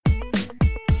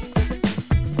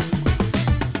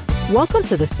Welcome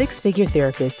to the Six Figure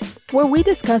Therapist, where we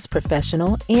discuss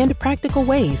professional and practical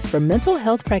ways for mental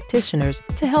health practitioners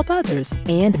to help others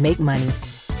and make money.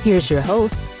 Here's your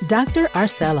host, Dr.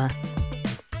 Arcella.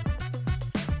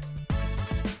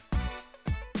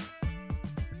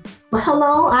 Well,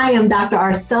 hello, I am Dr.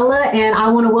 Arcella, and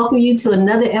I want to welcome you to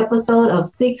another episode of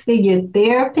Six Figure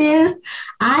Therapist.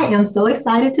 I am so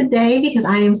excited today because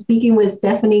I am speaking with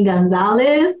Stephanie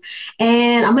Gonzalez,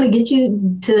 and I'm going to get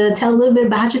you to tell a little bit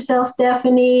about yourself,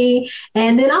 Stephanie,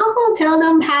 and then also tell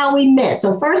them how we met.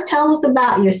 So first, tell us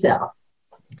about yourself.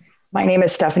 My name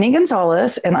is Stephanie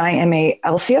Gonzalez, and I am a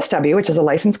LCSW, which is a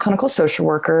licensed clinical social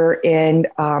worker in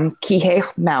Kihei,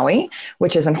 Maui,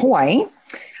 which is in Hawaii.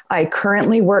 I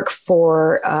currently work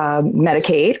for a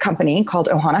Medicaid company called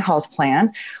Ohana Health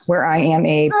Plan, where I am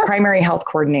a primary health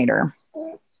coordinator.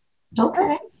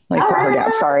 Okay. Like, put her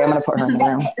down. Sorry, I'm going to put her in the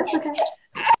room. That's okay.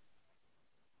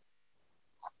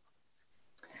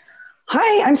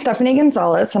 Hi, I'm Stephanie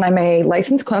Gonzalez, and I'm a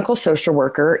licensed clinical social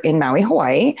worker in Maui,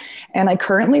 Hawaii. And I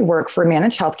currently work for a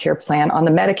managed healthcare plan on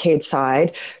the Medicaid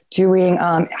side, doing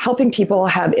helping people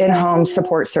have in-home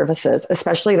support services,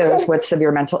 especially those with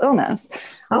severe mental illness.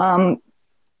 On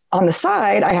the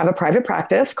side, I have a private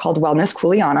practice called Wellness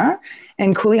Kuleana,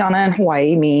 and Kuleana in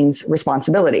Hawaii means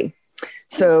responsibility.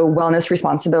 So wellness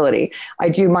responsibility. I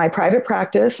do my private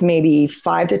practice maybe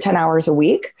 5 to 10 hours a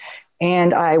week,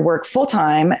 and I work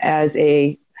full-time as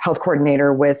a health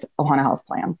coordinator with Ohana Health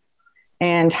Plan.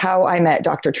 And how I met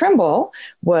Dr. Trimble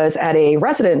was at a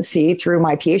residency through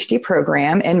my PhD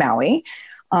program in Maui.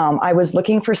 I was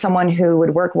looking for someone who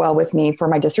would work well with me for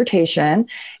my dissertation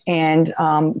and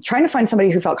trying to find somebody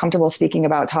who felt comfortable speaking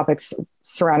about topics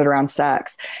surrounded around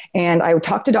sex. And I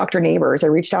talked to Dr. Neighbors. I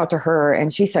reached out to her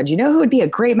and she said, you know who would be a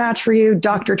great match for you?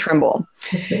 Dr. Trimble.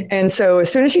 And so as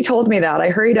soon as she told me that, I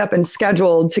hurried up and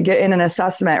scheduled to get in an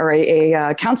assessment or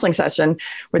a counseling session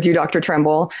with you, Dr.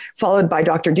 Trimble, followed by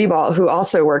Dr. Debalt, who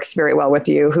also works very well with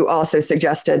you, who also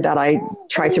suggested that I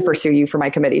try to pursue you for my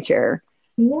committee chair.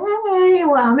 Yay.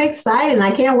 Well, I'm excited. And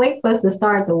I can't wait for us to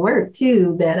start the work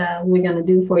too that we're going to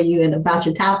do for you and about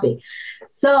your topic.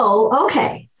 So,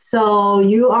 okay. So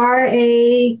you are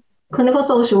a clinical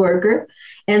social worker.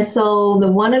 And so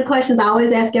one of the questions I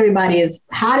always ask everybody is,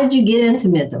 how did you get into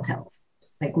mental health?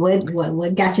 Like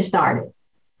what got you started?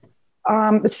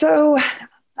 So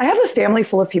I have a family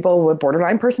full of people with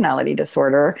borderline personality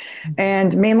disorder,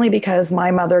 and mainly because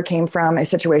my mother came from a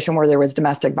situation where there was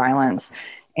domestic violence.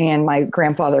 And my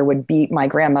grandfather would beat my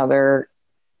grandmother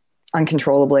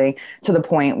uncontrollably to the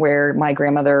point where my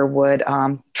grandmother would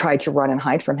try to run and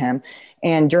hide from him.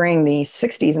 And during the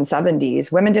 60s and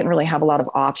 70s, women didn't really have a lot of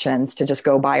options to just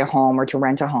go buy a home or to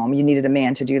rent a home. You needed a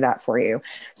man to do that for you.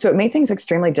 So it made things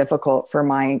extremely difficult for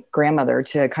my grandmother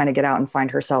to kind of get out and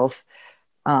find herself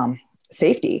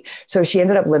safety. So she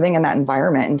ended up living in that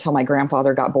environment until my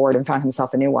grandfather got bored and found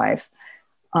himself a new wife.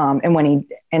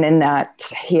 And in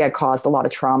that he had caused a lot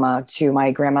of trauma to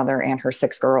my grandmother and her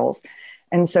 6 girls.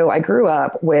 And so I grew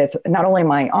up with not only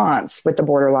my aunts with the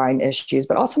borderline issues,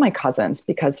 but also my cousins,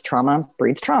 because trauma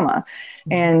breeds trauma.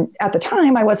 And at the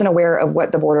time, I wasn't aware of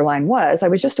what the borderline was. I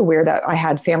was just aware that I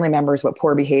had family members with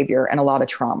poor behavior and a lot of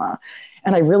trauma.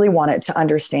 And I really wanted to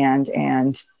understand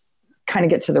and kind of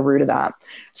get to the root of that.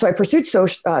 So I pursued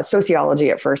sociology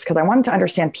at first because I wanted to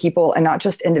understand people, and not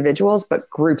just individuals, but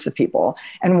groups of people,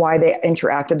 and why they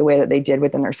interacted the way that they did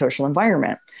within their social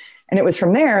environment. And it was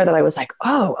from there that I was like,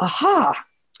 oh, aha,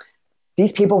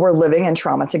 these people were living in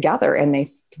trauma together and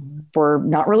they were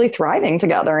not really thriving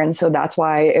together. And so that's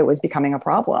why it was becoming a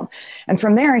problem. And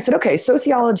from there I said, okay,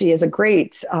 sociology is a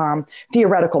great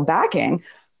theoretical backing,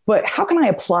 but how can I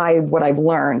apply what I've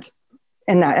learned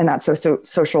in that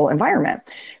social environment?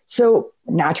 So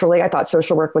naturally, I thought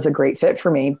social work was a great fit for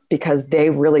me because they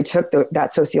really took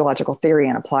that sociological theory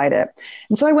and applied it.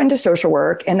 And so I went to social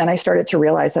work, and then I started to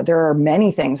realize that there are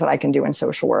many things that I can do in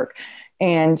social work.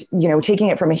 And, taking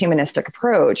it from a humanistic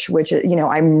approach, which,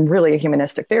 I'm really a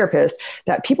humanistic therapist,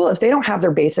 that people, if they don't have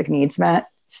their basic needs met,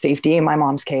 safety in my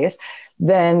mom's case,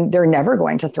 then they're never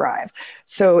going to thrive.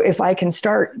 So if I can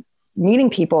start meeting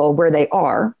people where they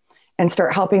are and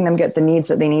start helping them get the needs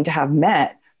that they need to have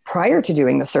met prior to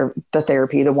doing the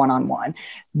therapy, the one-on-one,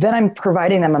 then I'm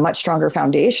providing them a much stronger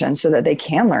foundation so that they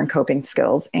can learn coping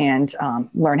skills and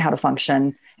learn how to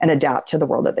function and adapt to the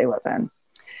world that they live in.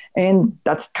 And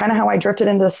that's kind of how I drifted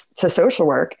into social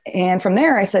work. And from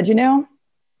there, I said, I'm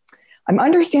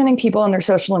understanding people in their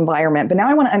social environment, but now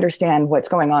I want to understand what's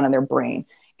going on in their brain.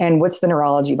 and what's the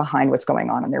neurology behind what's going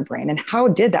on in their brain, and how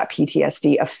did that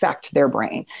PTSD affect their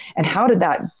brain, and how did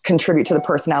that contribute to the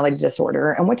personality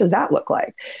disorder, and what does that look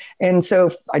like? And so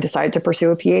I decided to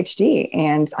pursue a PhD,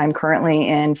 and I'm currently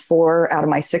in 4 out of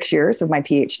my 6 years of my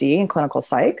PhD in clinical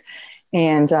psych,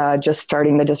 and just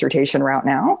starting the dissertation route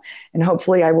now, and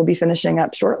hopefully I will be finishing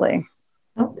up shortly.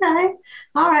 Okay.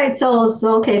 All right. So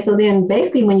then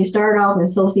basically when you started off in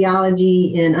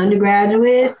sociology in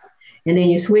undergraduate and then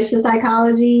you switched to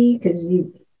psychology because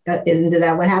isn't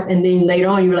that what happened? And then later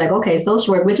on you were like, okay,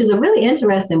 social work, which is a really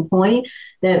interesting point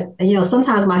that,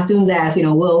 sometimes my students ask,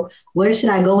 well, where should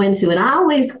I go into? And I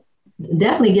always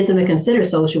definitely get them to consider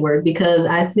social work, because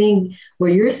I think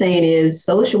what you're saying is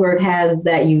social work has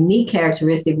that unique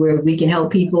characteristic where we can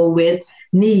help people with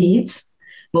needs,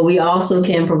 but we also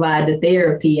can provide the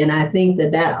therapy. And I think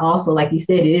that also, like you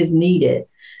said, it is needed.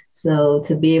 So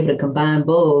to be able to combine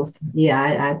both,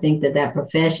 I think that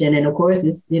profession, and of course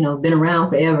it's, been around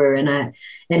forever, and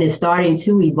it's starting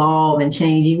to evolve and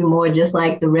change even more, just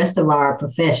like the rest of our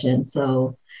profession.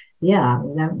 So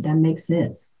that makes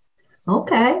sense.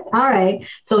 Okay. All right.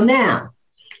 So now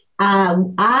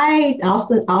I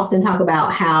also often talk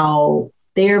about how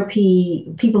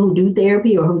therapy, people who do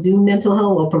therapy or who do mental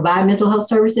health or provide mental health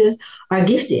services are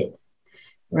gifted,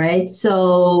 right?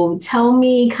 So tell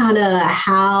me kind of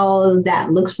how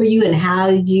that looks for you, and how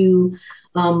did you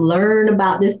learn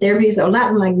about this therapy? So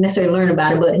not like necessarily learn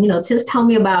about it, but, just tell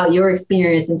me about your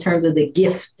experience in terms of the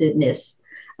giftedness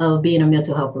of being a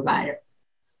mental health provider.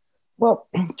 Well,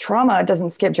 trauma doesn't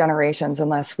skip generations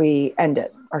unless we end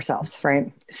it ourselves,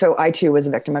 right? So I too was a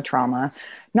victim of trauma,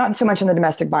 not so much in the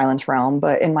domestic violence realm,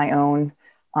 but in my own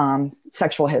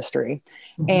sexual history.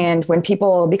 Mm-hmm. And when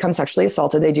people become sexually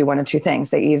assaulted, they do one of two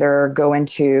things. They either go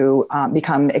into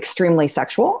become extremely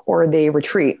sexual, or they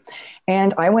retreat.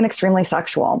 And I went extremely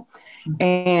sexual. Mm-hmm.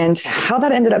 And how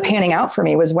that ended up panning out for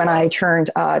me was when I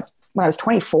was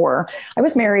 24, I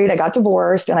was married, I got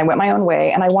divorced, and I went my own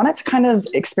way. And I wanted to kind of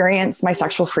experience my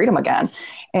sexual freedom again.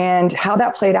 And how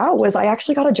that played out was I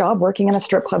actually got a job working in a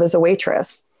strip club as a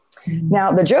waitress. Mm-hmm.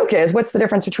 Now, the joke is, what's the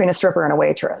difference between a stripper and a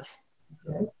waitress?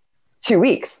 Okay. 2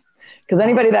 weeks. Because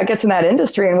anybody that gets in that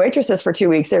industry and waitresses for 2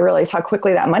 weeks, they realize how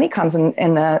quickly that money comes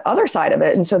in the other side of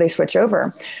it. And so they switch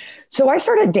over. So I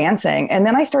started dancing. And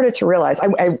then I started to realize,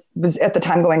 I was at the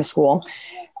time going to school,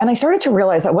 and I started to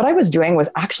realize that what I was doing was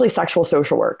actually sexual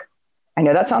social work. I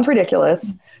know that sounds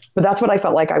ridiculous, but that's what I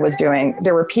felt like I was doing.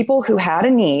 There were people who had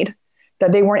a need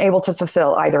that they weren't able to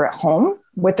fulfill either at home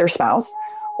with their spouse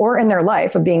or in their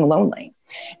life of being lonely.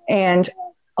 And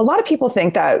a lot of people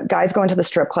think that guys go into the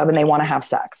strip club and they want to have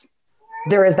sex.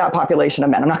 There is that population of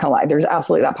men. I'm not going to lie. There's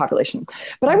absolutely that population.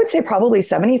 But I would say probably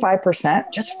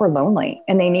 75% just were lonely,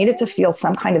 and they needed to feel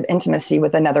some kind of intimacy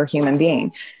with another human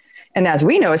being. And as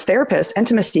we know, as therapists,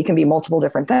 intimacy can be multiple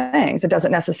different things. It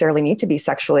doesn't necessarily need to be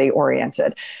sexually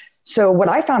oriented. So what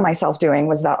I found myself doing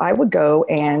was that I would go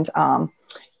and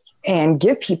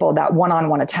give people that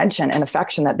one-on-one attention and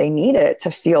affection that they needed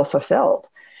to feel fulfilled.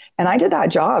 And I did that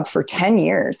job for 10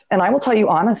 years. And I will tell you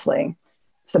honestly,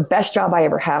 it's the best job I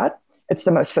ever had. It's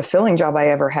the most fulfilling job I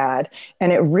ever had.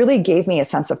 And it really gave me a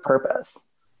sense of purpose.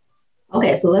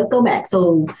 Okay, so let's go back.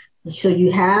 So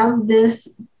you have this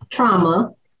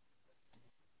trauma.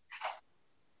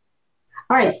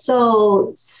 All right,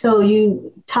 so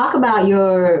you talk about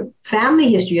your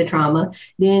family history of trauma.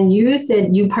 Then you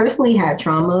said you personally had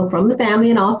trauma from the family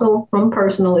and also from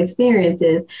personal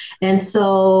experiences. And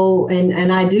so,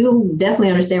 and I do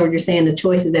definitely understand what you're saying, the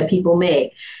choices that people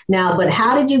make. Now, but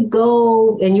how did you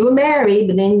go, and you were married,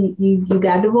 but then you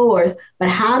got divorced, but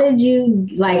how did you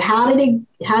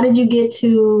get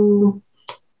to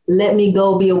let me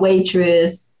go be a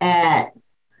waitress at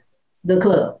the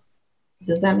club?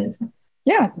 Does that make sense?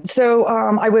 Yeah. So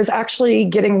I was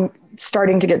actually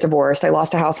starting to get divorced. I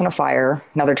lost a house in a fire,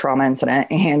 another trauma incident,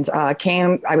 and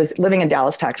I was living in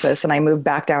Dallas, Texas, and I moved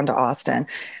back down to Austin.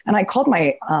 And I called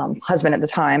my husband at the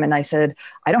time and I said,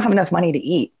 I don't have enough money to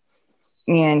eat.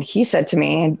 And he said to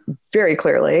me very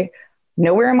clearly,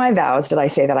 nowhere in my vows did I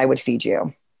say that I would feed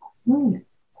you. Mm.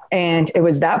 And it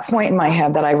was that point in my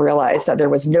head that I realized that there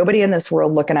was nobody in this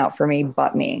world looking out for me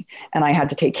but me. And I had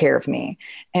to take care of me.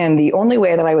 And the only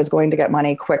way that I was going to get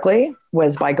money quickly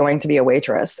was by going to be a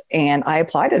waitress. And I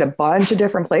applied at a bunch of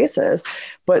different places,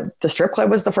 but the strip club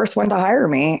was the first one to hire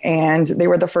me. And they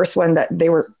were the first one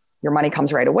your money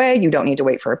comes right away. You don't need to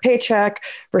wait for a paycheck,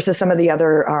 versus some of the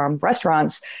other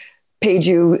restaurants paid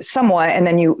you somewhat. And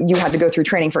then you had to go through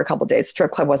training for a couple of days.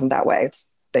 Strip club wasn't that way.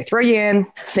 They throw you in,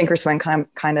 sink or swim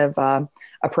kind of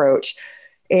approach.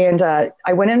 And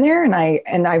I went in there and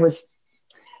I was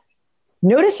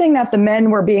noticing that the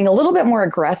men were being a little bit more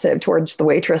aggressive towards the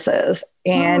waitresses.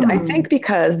 And I think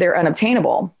because they're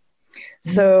unobtainable.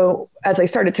 So as I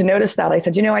started to notice that, I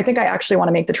said, I think I actually want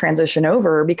to make the transition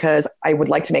over because I would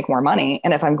like to make more money.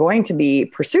 And if I'm going to be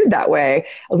pursued that way,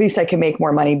 at least I can make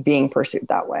more money being pursued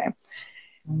that way.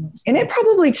 And it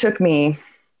probably took me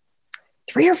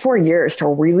 3 or 4 years to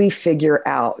really figure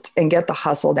out and get the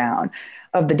hustle down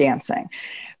of the dancing.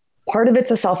 Part of it's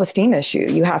a self-esteem issue.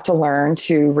 You have to learn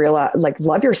to realize,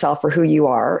 love yourself for who you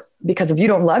are, because if you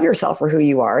don't love yourself for who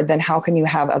you are, then how can you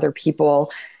have other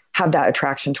people have that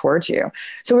attraction towards you?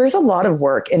 So there's a lot of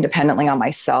work independently on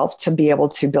myself to be able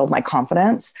to build my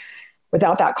confidence.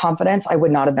 Without that confidence, I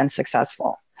would not have been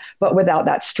successful. But without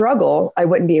that struggle, I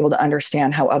wouldn't be able to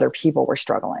understand how other people were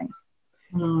struggling.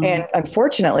 And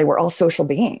unfortunately, we're all social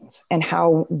beings, and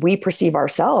how we perceive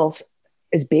ourselves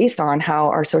is based on how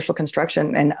our social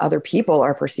construction and other people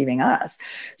are perceiving us.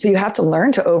 So you have to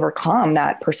learn to overcome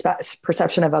that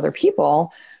perception of other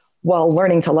people while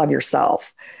learning to love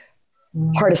yourself.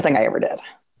 Hardest thing I ever did.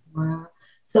 Wow.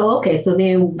 So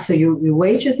you're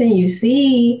waitressing, you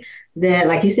see that,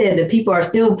 like you said, the people are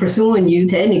still pursuing you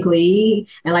technically,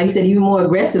 and like you said, even more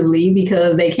aggressively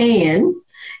because they can,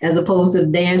 as opposed to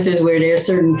dancers where there's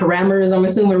certain parameters, I'm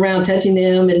assuming, around touching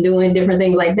them and doing different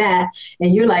things like that.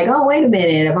 And you're like, oh, wait a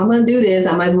minute, if I'm going to do this,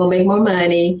 I might as well make more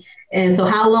money. And so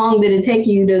how long did it take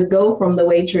you to go from the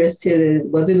waitress to,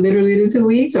 was it literally the 2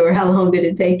 weeks, or how long did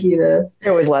it take you to?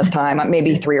 It was less time,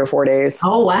 maybe 3 or 4 days.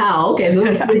 Oh, wow. Okay. So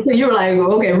you were like,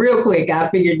 okay, real quick, I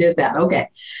figured this out. Okay.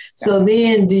 So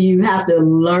then do you have to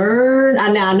learn?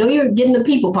 I know you're getting the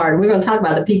people part, and we're going to talk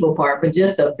about the people part, but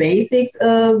just the basics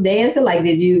of dancing, like,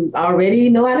 did you already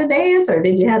know how to dance, or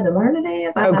did you have to learn to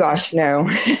dance? Oh gosh, no.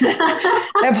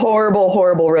 I have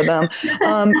horrible rhythm.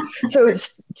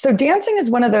 So dancing is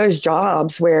one of those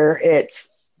jobs where it's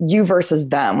you versus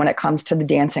them when it comes to the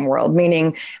dancing world,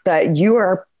 meaning that you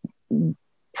are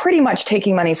pretty much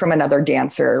taking money from another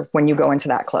dancer when you go into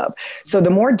that club. So the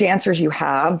more dancers you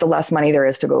have, the less money there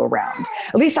is to go around.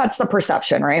 At least that's the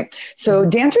perception, right? So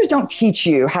dancers don't teach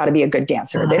you how to be a good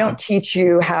dancer. They don't teach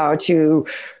you how to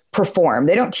perform.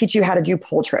 They don't teach you how to do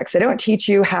pole tricks. They don't teach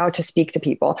you how to speak to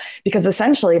people, because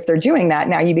essentially if they're doing that,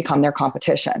 now you become their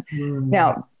competition.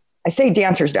 Now, I say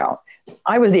dancers don't.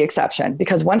 I was the exception,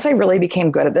 because once I really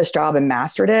became good at this job and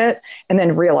mastered it, and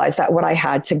then realized that what I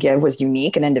had to give was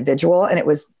unique and individual, and it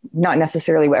was not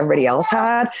necessarily what everybody else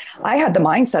had, I had the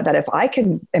mindset that if I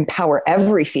can empower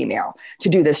every female to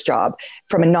do this job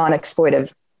from a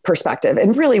non-exploitive perspective,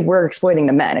 and really we're exploiting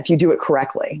the men if you do it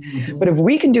correctly. But if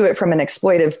we can do it from an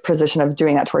exploitive position of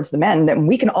doing that towards the men, then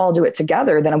we can all do it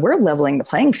together. Then we're leveling the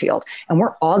playing field and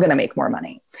we're all going to make more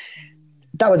money.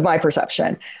 That was my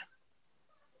perception.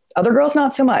 Other girls,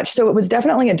 not so much. So it was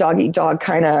definitely a dog eat dog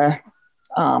kind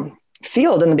of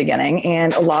field in the beginning,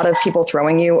 and a lot of people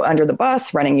throwing you under the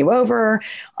bus, running you over.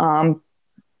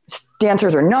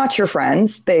 Dancers are not your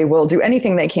friends. They will do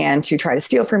anything they can to try to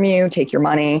steal from you, take your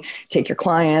money, take your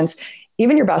clients,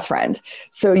 even your best friend.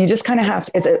 So you just kind of have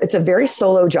to, it's a very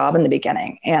solo job in the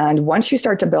beginning. And once you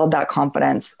start to build that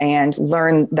confidence and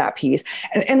learn that piece,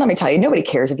 and let me tell you, nobody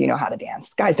cares if you know how to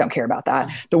dance. Guys don't care about that.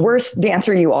 The worse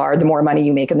dancer you are, the more money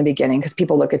you make in the beginning, because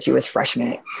people look at you as fresh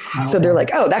meat. So they're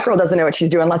like, oh, that girl doesn't know what she's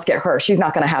doing. Let's get her. She's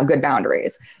not going to have good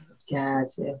boundaries.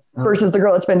 Gotcha. Versus the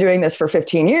girl that's been doing this for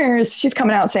 15 years, she's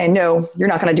coming out saying, no, you're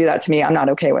not going to do that to me. I'm not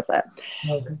okay with it.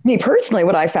 Me personally,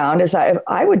 what I found is that if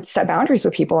I would set boundaries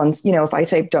with people, and, if I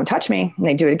say, don't touch me, and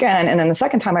they do it again. And then the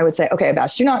second time I would say, okay, I've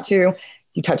asked you not to,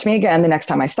 you touch me again the next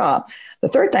time I stop. The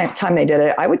third time they did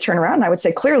it, I would turn around and I would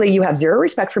say, clearly you have zero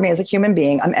respect for me as a human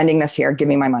being. I'm ending this here. Give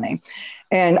me my money.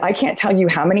 And I can't tell you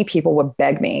how many people would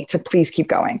beg me to please keep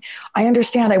going. I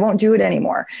understand. I won't do it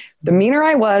anymore. The meaner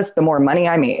I was, the more money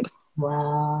I made.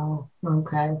 Wow.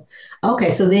 Okay.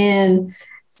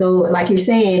 So like you're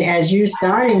saying, as you're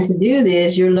starting to do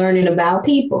this, you're learning about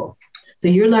people. So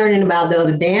you're learning about the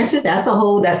other dancers.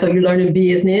 So you're learning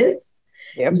business.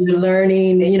 Yep. You're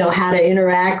learning, how to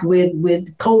interact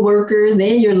with coworkers.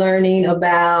 Then you're learning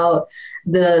about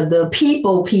the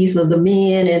people piece of the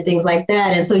men and things like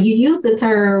that. And so you use the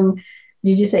term,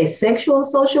 did you say sexual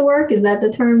social work? Is that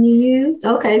the term you used?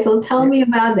 Okay. So tell me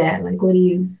about that. Like, what do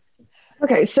you...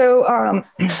 Okay, so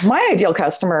my ideal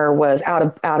customer was out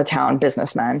of town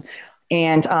businessmen,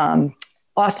 and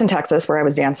Austin, Texas, where I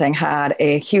was dancing, had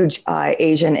a huge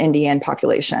Asian Indian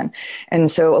population,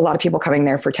 and so a lot of people coming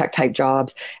there for tech type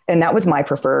jobs, and that was my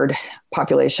preferred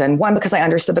population. One, because I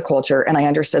understood the culture and I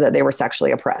understood that they were sexually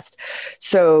oppressed.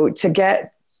 So to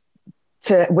get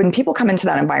when people come into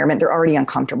that environment, they're already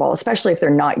uncomfortable, especially if they're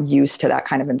not used to that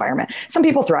kind of environment. Some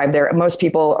people thrive there. Most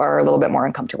people are a little bit more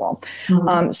uncomfortable.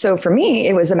 So for me,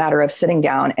 it was a matter of sitting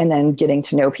down and then getting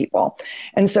to know people.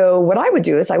 And so what I would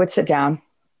do is I would sit down.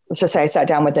 Let's just say I sat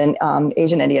down with an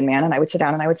Asian Indian man, and I would sit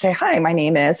down and I would say, hi, my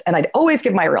name is, and I'd always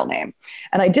give my real name.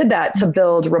 And I did that to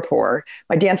build rapport.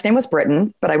 My dance name was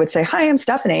Britton, but I would say, hi, I'm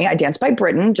Stephanie. I dance by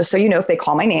Britton. Just so you know, if they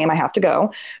call my name, I have to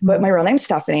go. But my real name's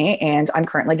Stephanie, and I'm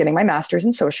currently getting my master's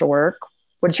in social work.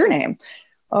 What's your name?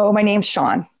 Oh, my name's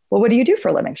Sean. Well, what do you do for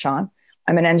a living, Sean?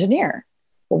 I'm an engineer.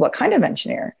 Well, what kind of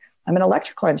engineer? I'm an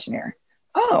electrical engineer.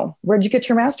 Oh, where'd you get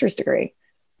your master's degree?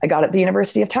 I got it at the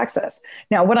University of Texas.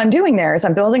 Now, what I'm doing there is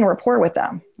I'm building a rapport with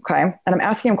them, okay? And I'm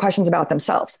asking them questions about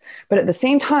themselves. But at the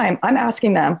same time, I'm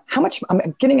asking them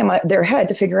I'm getting in their head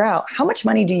to figure out, how much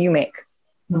money do you make?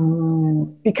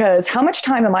 Because how much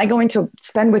time am I going to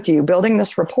spend with you building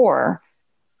this rapport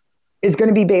is going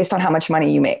to be based on how much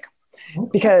money you make.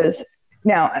 Because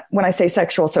now, when I say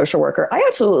sexual social worker, I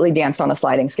absolutely danced on a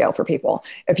sliding scale for people.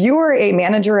 If you were a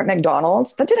manager at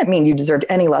McDonald's, that didn't mean you deserved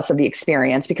any less of the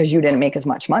experience because you didn't make as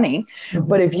much money.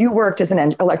 But if you worked as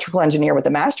an electrical engineer with a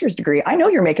master's degree, I know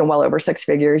you're making well over 6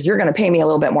 figures. You're going to pay me a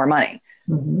little bit more money.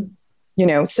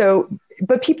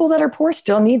 But people that are poor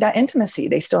still need that intimacy.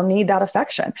 They still need that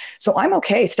affection. So I'm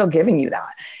okay still giving you that.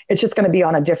 It's just going to be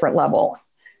on a different level.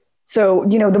 So,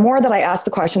 the more that I ask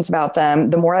the questions about them,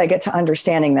 the more I get to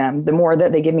understanding them, the more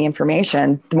that they give me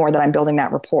information, the more that I'm building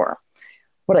that rapport.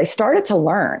 What I started to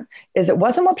learn is it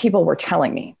wasn't what people were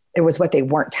telling me. It was what they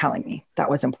weren't telling me that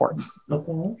was important.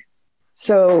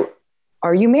 So,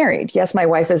 are you married? Yes, my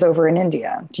wife is over in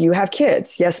India. Do you have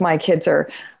kids? Yes, my kids are.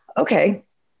 Okay.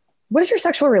 What is your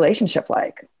sexual relationship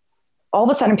like? All of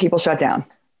a sudden, people shut down.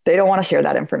 They don't want to share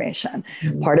that information.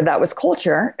 Part of that was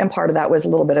culture, and part of that was a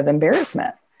little bit of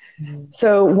embarrassment.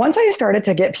 So once I started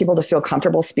to get people to feel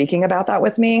comfortable speaking about that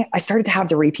with me, I started to have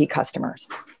the repeat customers.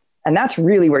 And that's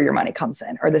really where your money comes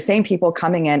in, are the same people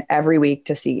coming in every week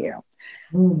to see you.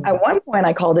 At one point,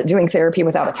 I called it doing therapy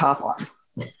without a top on.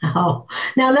 Oh,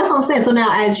 now that's what I'm saying. So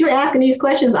now as you're asking these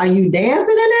questions, are you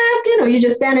dancing and asking, or are you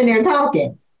just standing there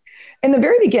talking? In the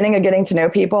very beginning of getting to know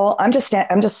people, I'm just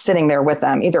sitting there with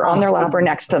them, either on their lap or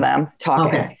next to them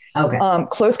talking. Okay.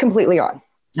 Clothes completely on.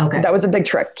 Okay. That was a big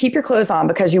trick. Keep your clothes on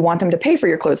because you want them to pay for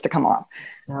your clothes to come on.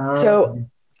 So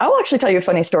I'll actually tell you a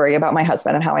funny story about my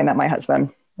husband and how I met my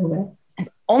husband.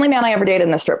 Only man I ever dated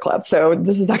in the strip club. So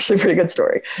this is actually a pretty good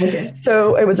story.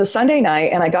 So it was a Sunday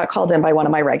night and I got called in by one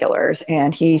of my regulars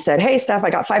and he said, hey, Steph, I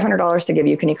got $500 to give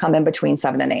you. Can you come in between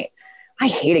 7 and 8? I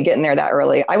hated getting there that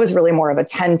early. I was really more of a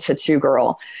 10 to 2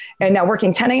 girl. And now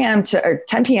working 10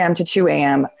 p.m. to 2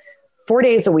 a.m., 4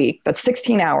 days a week, that's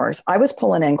 16 hours. I was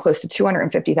pulling in close to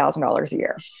 $250,000 a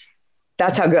year.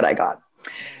 That's how good I got.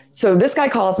 So this guy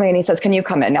calls me and he says, can you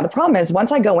come in? Now, the problem is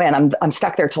once I go in, I'm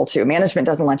stuck there till 2. Management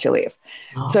doesn't let you leave.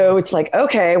 So it's like,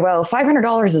 okay, well,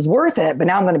 $500 is worth it, but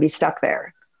now I'm going to be stuck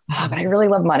there. But I really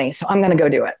love money. So I'm going to go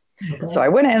do it. So I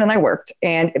went in and I worked,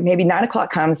 and maybe 9 o'clock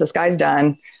comes, this guy's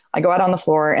done. I go out on the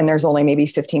floor and there's only maybe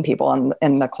 15 people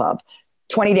in the club,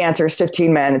 20 dancers,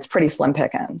 15 men. It's pretty slim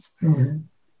pickings.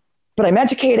 But I'm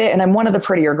educated and I'm one of the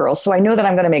prettier girls. So I know that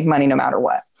I'm going to make money no matter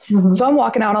what. So I'm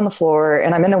walking out on the floor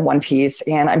and I'm in a one piece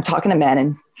and I'm talking to men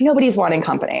and nobody's wanting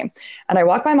company. And I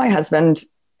walk by my husband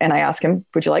and I ask him,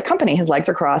 would you like company? His legs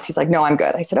are crossed. He's like, no, I'm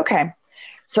good. I said, okay.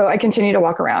 So I continue to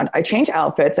walk around. I change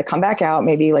outfits. I come back out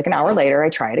maybe like an hour later. I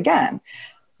try it again.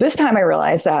 This time I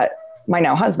realized that my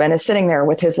now husband is sitting there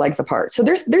with his legs apart. So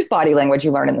there's body language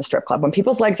you learn in the strip club. When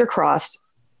people's legs are crossed,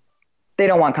 they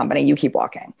don't want company. You keep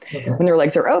walking. When their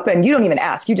legs are open, you don't even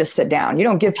ask. You just sit down. You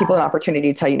don't give people an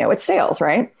opportunity to tell you no. It's sales,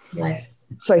 right?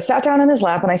 So I sat down in his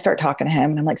lap and I start talking to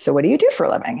him. And I'm like, so what do you do for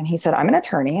a living? And he said, I'm an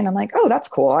attorney. And I'm like, oh, that's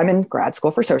cool. I'm in grad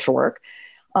school for social work.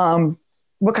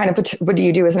 What do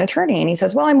you do as an attorney? And he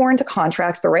says, well, I'm more into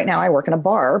contracts, but right now I work in a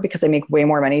bar because I make way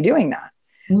more money doing that.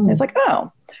 And it's like,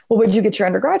 oh, well, what did you get your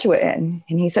undergraduate in?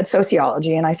 And he said,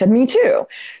 sociology. And I said, me too.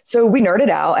 So we nerded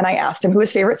out and I asked him who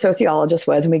his favorite sociologist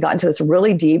was. And we got into this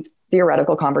really deep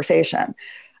theoretical conversation.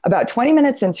 About 20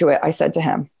 minutes into it, I said to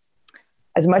him,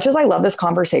 as much as I love this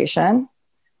conversation,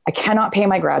 I cannot pay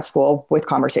my grad school with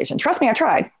conversation. Trust me, I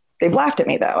tried. They've laughed at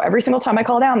me though. Every single time I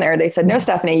call down there, they said, no,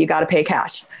 Stephanie, you got to pay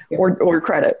cash or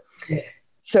credit.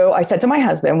 So I said to my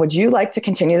husband, would you like to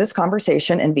continue this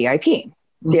conversation in VIP?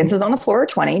 Dances on the floor are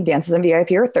 20, dances in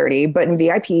VIP are 30, but in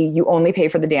VIP, you only pay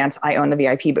for the dance. I own the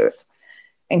VIP booth.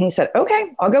 And he said,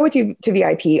 okay, I'll go with you to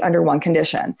VIP under one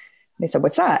condition. They said,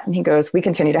 what's that? And he goes, we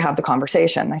continue to have the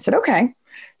conversation. I said, okay.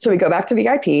 So we go back to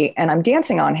VIP and I'm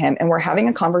dancing on him and we're having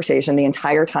a conversation the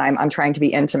entire time. I'm trying to be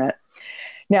intimate.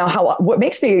 Now, what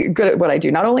makes me good at what I do,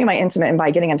 not only am I intimate and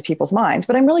by getting into people's minds,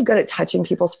 but I'm really good at touching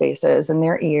people's faces and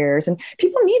their ears, and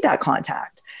people need that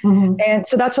contact. Mm-hmm. And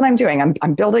so that's what I'm doing.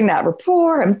 I'm building that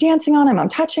rapport. I'm dancing on him. I'm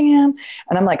touching him.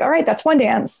 And I'm like, all right, that's one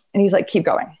dance. And he's like, keep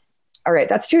going. All right,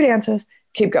 that's 2 dances.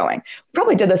 Keep going. We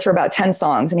probably did this for about 10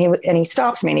 songs. And he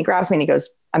stops me and he grabs me and he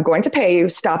goes, I'm going to pay you.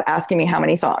 Stop asking me how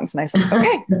many songs. And I said,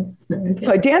 okay.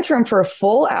 So I danced for him for a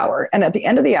full hour. And at the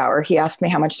end of the hour, he asked me,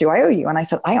 how much do I owe you? And I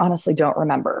said, I honestly don't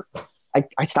remember.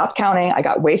 I stopped counting. I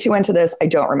got way too into this. I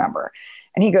don't remember.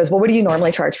 And he goes, well, what do you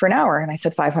normally charge for an hour? And I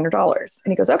said, $500.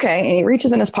 And he goes, okay. And he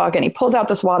reaches in his pocket and he pulls out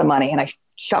this wad of money. And I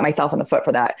shot myself in the foot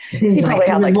for that. He probably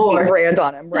had like $8,000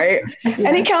 on him. Right. Yeah.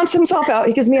 And he counts himself out.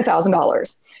 He gives me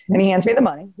 $1,000 and he hands me the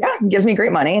money. Yeah. He gives me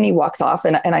great money and he walks off.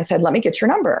 And I said, let me get your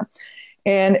number.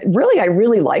 And really, I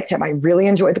really liked him. I really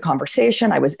enjoyed the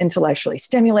conversation. I was intellectually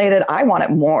stimulated. I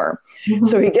wanted more. Mm-hmm.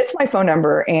 So he gets my phone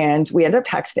number and we end up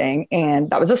texting. And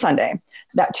that was a Sunday.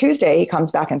 That Tuesday, he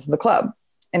comes back into the club.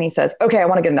 And he says, okay, I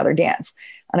want to get another dance.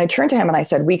 And I turned to him and I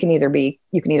said, you can either be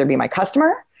my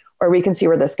customer or we can see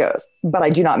where this goes, but I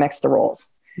do not mix the roles.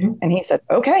 Mm-hmm. And he said,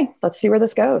 okay, let's see where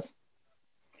this goes.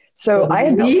 So I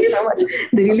had built so much.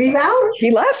 Did he leave out?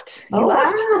 He left. He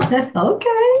left. Wow.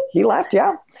 Okay. He left.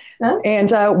 Yeah. Oh.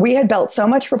 And we had built so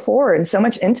much rapport and so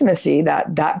much intimacy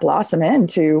that blossomed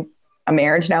into a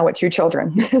marriage now with 2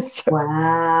 children. So,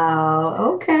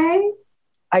 wow. Okay.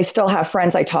 I still have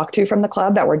friends I talked to from the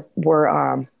club that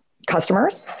were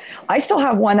customers. I still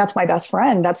have one that's my best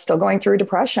friend that's still going through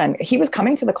depression. He was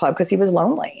coming to the club because he was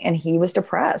lonely and he was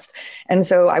depressed. And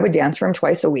so I would dance for him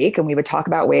twice a week and we would talk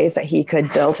about ways that he could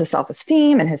build his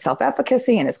self-esteem and his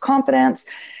self-efficacy and his confidence.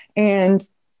 And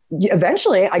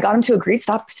eventually I got him to agree to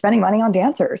stop spending money on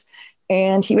dancers.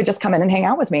 And he would just come in and hang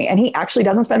out with me. And he actually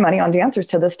doesn't spend money on dancers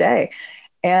to this day.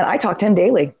 And I talk to him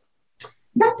daily.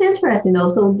 That's interesting though.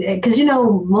 So, because,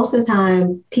 most of the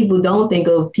time people don't think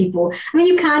of people. I mean,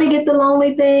 you kind of get the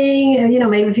lonely thing,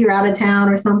 maybe if you're out of town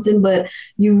or something, but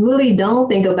you really don't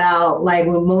think about like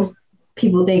when most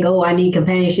people think, oh, I need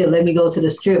companionship. Let me go to the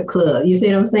strip club. You see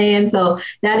what I'm saying? So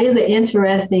that is an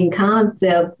interesting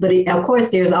concept. But of course,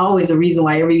 there's always a reason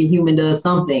why every human does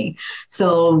something.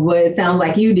 So what it sounds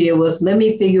like you did was let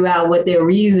me figure out what their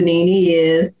reasoning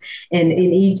is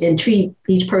and treat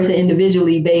each person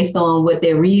individually based on what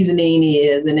their reasoning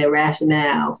is and their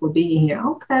rationale for being here.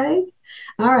 Okay.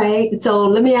 All right. So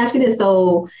let me ask you this.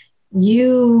 So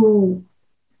you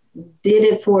did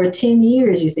it for 10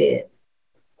 years, you said?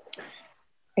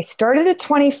 I started at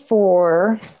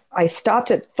 24. I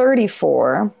stopped at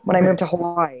 34 when I moved to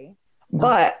Hawaii.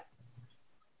 But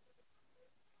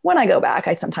when I go back,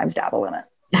 I sometimes dabble in it.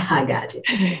 I got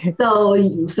you.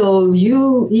 So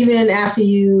you, even after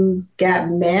you got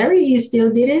married, you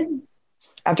still did it?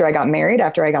 After I got married,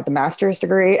 after I got the master's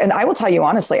degree. And I will tell you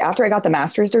honestly, after I got the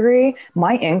master's degree,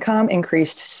 my income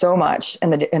increased so much in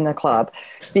the club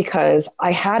because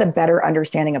I had a better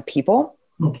understanding of people.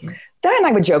 Okay. Then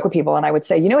I would joke with people and I would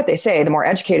say, you know what they say, the more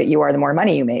educated you are, the more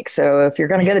money you make. So if you're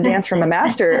going to get a dance from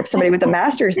somebody with a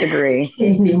master's degree,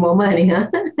 you need more money, huh?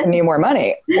 You need more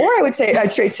money. Or I'd say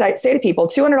to people,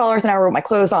 $200 an hour with my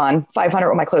clothes on, $500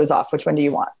 with my clothes off. Which one do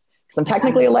you want? Because I'm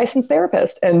technically a licensed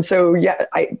therapist. And so, yeah,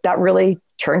 that really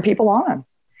turned people on.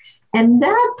 And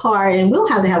that part, and we'll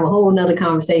have to have a whole nother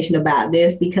conversation about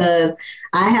this because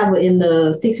I have in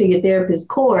the 6-Figure Therapist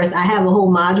course, I have a whole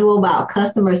module about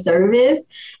customer service.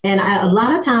 And a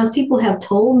lot of times people have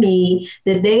told me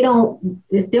that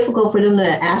it's difficult for them to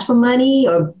ask for money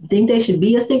or think they should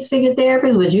be a 6-figure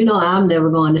therapist, but I'm never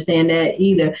going to understand that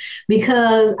either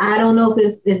because I don't know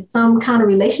if it's some kind of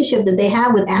relationship that they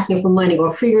have with asking for money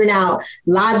or figuring out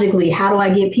logically, how do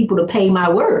I get people to pay my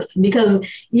worth? Because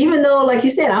even though, like you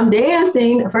said, I'm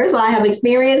dancing, first of all, I have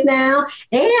experience now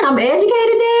and I'm an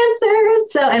educated dancer.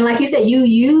 So, and like you said, you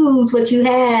use what you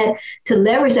had to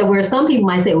leverage that, where some people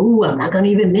might say, ooh, I'm not going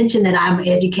to even mention that I'm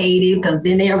educated because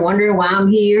then they're wondering why I'm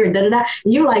here and da-da-da.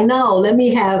 And you're like, no, let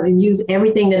me have and use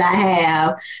everything that I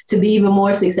have to be even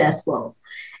more successful.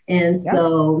 And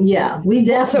so, yeah, we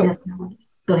definitely.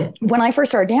 Go ahead. When I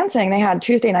first started dancing, they had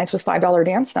Tuesday nights was $5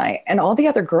 dance night and all the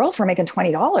other girls were making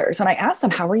 $20. And I asked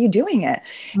them, how are you doing it?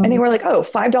 Mm-hmm. And they were like, oh,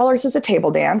 $5 is a table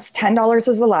dance, $10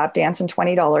 is a lap dance, and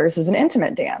 $20 is an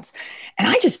intimate dance. And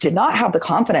I just did not have the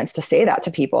confidence to say that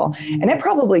to people. Mm-hmm. And it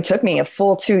probably took me a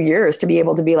full 2 years to be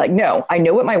able to be like, no, I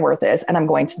know what my worth is and I'm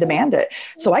going to demand it.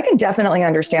 So I can definitely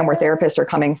understand where therapists are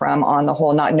coming from on the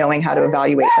whole, not knowing how to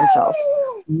evaluate themselves.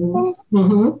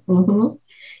 Mm-hmm. Mm-hmm.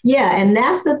 Yeah, and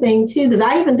that's the thing too, because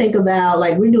I even think about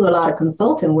like we do a lot of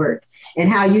consulting work and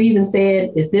how you even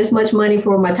said, is this much money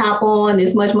for my top on,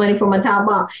 this much money for my top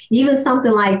off? Even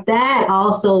something like that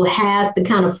also has to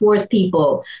kind of force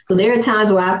people. So there are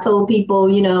times where I've told people,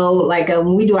 like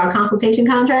when we do our consultation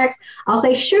contracts, I'll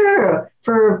say, sure,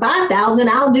 for 5,000,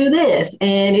 I'll do this.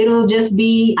 And it'll just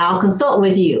be, I'll consult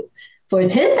with you. For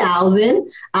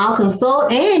 10,000, I'll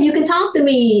consult and you can talk to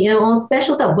me, on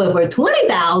special stuff. But for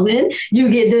 20,000, you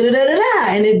get da da da da da,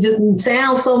 and it just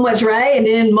sounds so much, right? And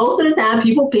then most of the time,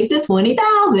 people pick the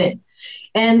 20,000.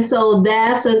 And so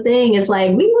that's the thing. It's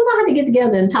like we're gonna have to get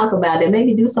together and talk about it.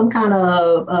 Maybe do some kind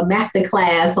of a master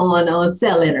class on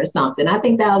selling or something. I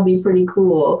think that would be pretty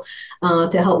cool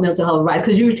to help mental health, right?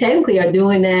 Because you technically are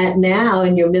doing that now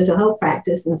in your mental health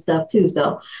practice and stuff too.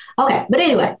 So, okay, but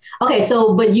anyway, okay.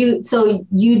 So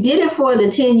you did it for the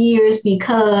 10 years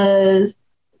because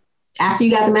after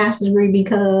you got the master's degree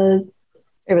because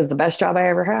it was the best job I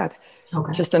ever had.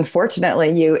 Okay. Just unfortunately,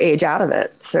 you age out of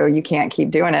it. So you can't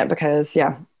keep doing it because,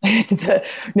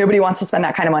 nobody wants to spend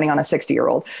that kind of money on a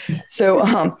 60-year-old. So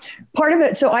part of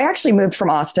it, so I actually moved from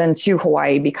Austin to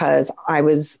Hawaii because I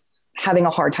was having a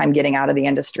hard time getting out of the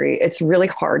industry. It's really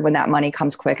hard when that money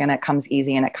comes quick and it comes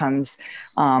easy and it comes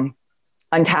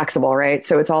untaxable, right?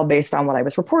 So it's all based on what I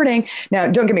was reporting. Now,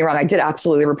 don't get me wrong. I did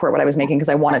absolutely report what I was making because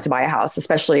I wanted to buy a house,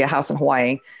 especially a house in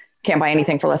Hawaii. Can't buy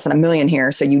anything for less than $1 million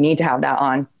here. So you need to have that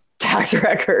on tax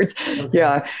records. Okay.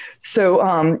 Yeah. So,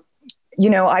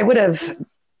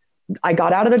 I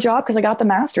got out of the job because I got the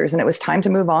master's and it was time to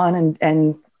move on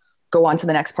and go on to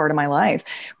the next part of my life.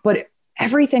 But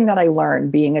everything that I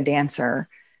learned being a dancer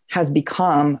has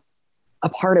become a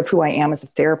part of who I am as a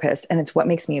therapist. And it's what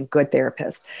makes me a good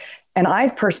therapist. And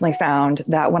I've personally found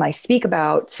that when I speak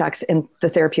about sex in the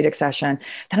therapeutic session,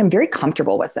 that I'm very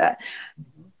comfortable with it.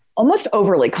 Almost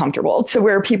overly comfortable to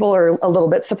where people are a little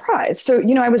bit surprised. So,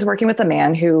 I was working with a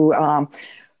man who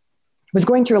was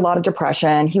going through a lot of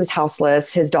depression. He was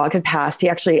houseless. His dog had passed. He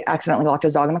actually accidentally locked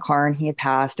his dog in the car and he had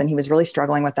passed and he was really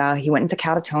struggling with that. He went into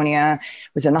catatonia,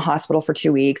 was in the hospital for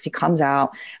 2 weeks. He comes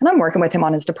out and I'm working with him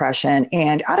on his depression.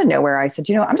 And out of nowhere, I said,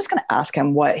 I'm just going to ask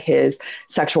him what his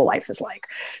sexual life is like.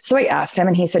 So I asked him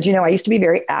and he said, I used to be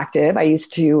very active. I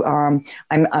used to,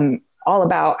 I'm all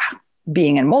about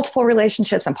being in multiple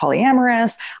relationships. I'm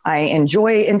polyamorous. I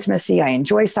enjoy intimacy. I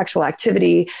enjoy sexual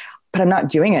activity, but I'm not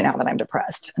doing it now that I'm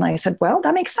depressed. And I said, well,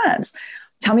 that makes sense.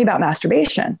 Tell me about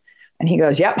masturbation. And he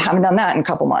goes, yep, haven't done that in a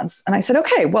couple months. And I said,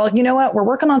 okay, well, you know what? We're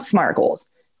working on SMART goals.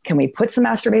 Can we put some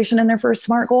masturbation in there for a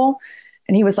SMART goal?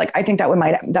 And he was like, I think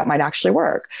that might actually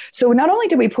work. So not only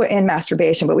did we put in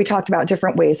masturbation, but we talked about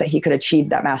different ways that he could achieve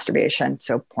that masturbation.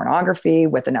 So pornography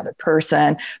with another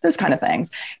person, those kind of things.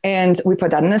 And we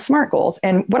put that in the SMART goals.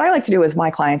 And what I like to do with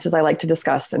my clients is I like to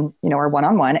discuss and, our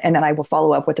one-on-one, and then I will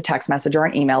follow up with a text message or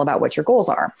an email about what your goals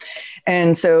are.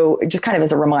 And so just kind of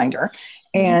as a reminder.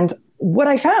 And what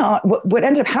I found, what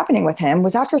ended up happening with him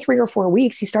was after 3 or 4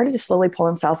 weeks, he started to slowly pull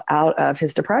himself out of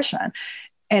his depression.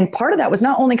 And part of that was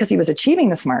not only because he was achieving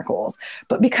the SMART goals,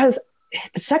 but because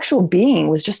the sexual being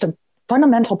was just a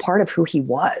fundamental part of who he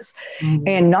was. Mm-hmm.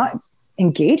 And not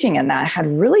engaging in that had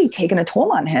really taken a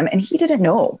toll on him and he didn't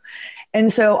know.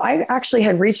 And so I actually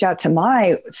had reached out to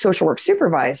my social work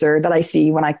supervisor that I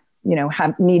see when I,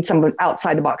 need someone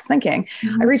outside the box thinking.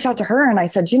 Mm-hmm. I reached out to her and I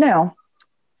said,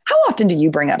 how often do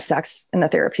you bring up sex in the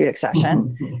therapeutic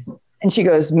session? Mm-hmm. And she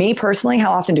goes, me personally,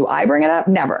 how often do I bring it up?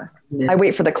 Never. Yeah. I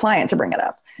wait for the client to bring it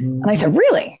up. Mm-hmm. And I said,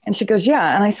 really? And she goes,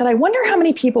 yeah. And I said, I wonder how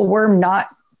many people we're not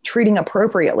treating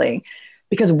appropriately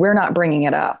because we're not bringing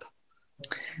it up.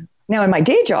 Now, in my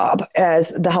day job as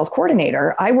the health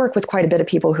coordinator, I work with quite a bit of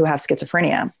people who have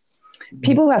schizophrenia. Mm-hmm.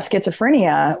 People who have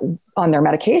schizophrenia on their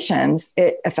medications,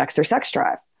 it affects their sex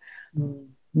drive. Mm-hmm.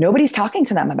 Nobody's talking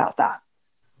to them about that.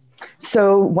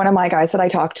 So one of my guys that I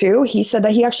talked to, he said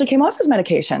that he actually came off his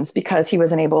medications because he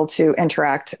wasn't able to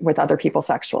interact with other people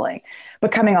sexually.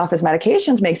 But coming off his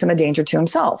medications makes him a danger to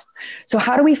himself. So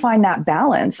how do we find that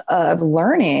balance of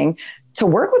learning to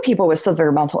work with people with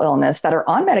severe mental illness that are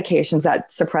on medications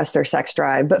that suppress their sex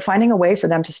drive, but finding a way for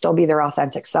them to still be their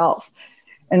authentic self?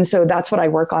 And so that's what I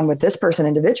work on with this person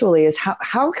individually is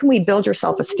how can we build your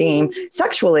self-esteem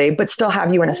sexually, but still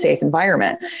have you in a safe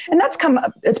environment? And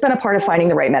it's been a part of finding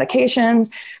the right medications,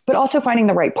 but also finding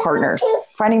the right partners,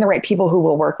 finding the right people who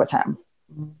will work with him.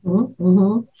 Mm-hmm,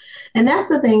 mm-hmm. And that's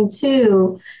the thing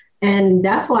too. And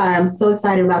that's why I'm so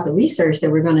excited about the research that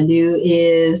we're going to do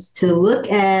is to look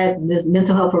at the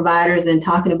mental health providers and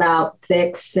talking about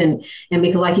sex. And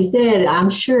because like you said,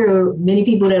 I'm sure many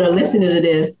people that are listening to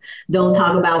this don't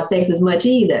talk about sex as much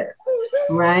either.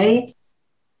 Right?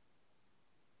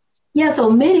 Yeah, so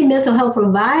many mental health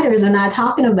providers are not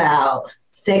talking about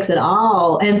sex at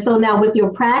all. And so now with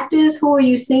your practice, who are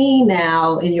you seeing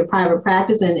now in your private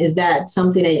practice? And is that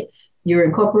something that you're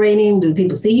incorporating? Do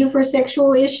people see you for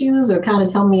sexual issues, or kind of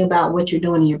tell me about what you're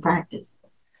doing in your practice?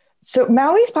 So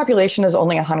Maui's population is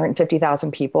only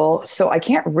 150,000 people. So I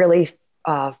can't really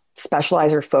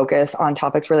specialize or focus on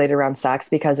topics related around sex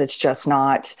because it's just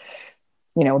not,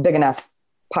 a big enough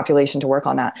population to work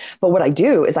on that. But what I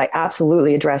do is I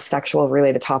absolutely address sexual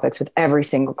related topics with every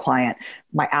single client,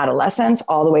 my adolescents,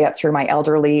 all the way up through my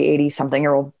elderly 80 something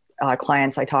year old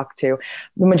clients I talk to.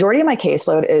 The majority of my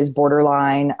caseload is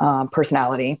borderline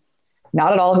personality.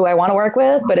 Not at all who I want to work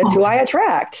with, but it's who I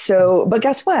attract. So, but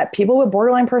guess what? People with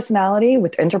borderline personality,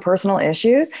 with interpersonal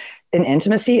issues and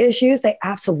intimacy issues, they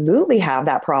absolutely have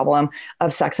that problem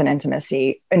of sex and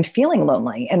intimacy and feeling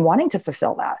lonely and wanting to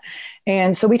fulfill that.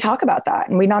 And so we talk about that.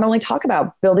 And we not only talk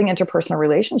about building interpersonal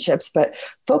relationships, but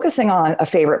focusing on a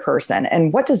favorite person.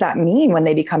 And what does that mean when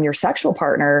they become your sexual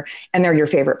partner and they're your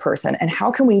favorite person? And how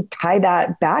can we tie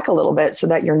that back a little bit so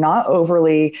that you're not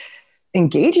overly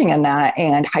engaging in that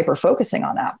and hyper focusing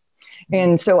on that?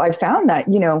 And so I found that,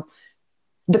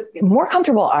 the more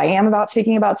comfortable I am about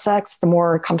speaking about sex, the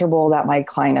more comfortable that my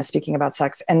client is speaking about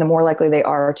sex, and the more likely they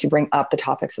are to bring up the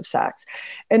topics of sex.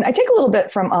 And I take a little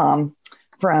bit from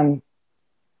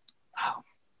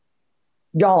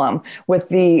Yalom with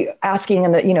the asking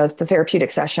in the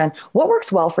therapeutic session, what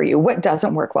works well for you? What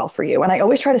doesn't work well for you? And I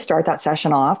always try to start that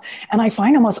session off. And I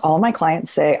find almost all of my clients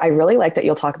say, I really like that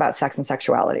you'll talk about sex and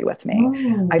sexuality with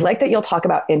me. I like that you'll talk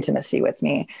about intimacy with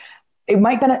me. It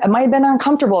might have been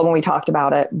uncomfortable when we talked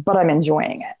about it, but I'm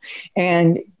enjoying it.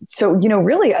 And so,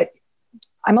 really,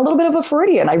 I'm a little bit of a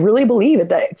Freudian. I really believe at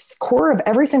the core of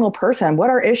every single person, what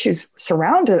our issues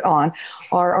surrounded on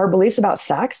are our beliefs about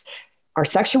sex, our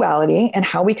sexuality, and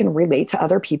how we can relate to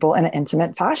other people in an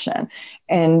intimate fashion.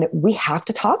 And we have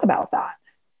to talk about that.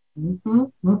 Mm-hmm,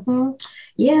 mm-hmm.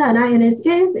 Yeah, and it's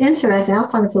interesting. I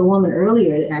was talking to a woman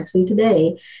earlier, actually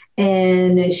today,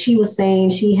 and she was saying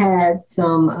she had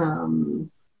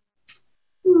some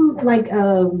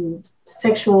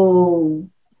sexual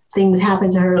things happen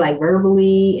to her, like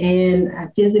verbally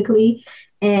and physically,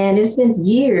 and it's been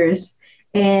years.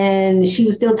 And she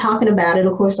was still talking about it,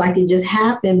 of course, like it just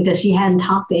happened because she hadn't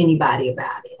talked to anybody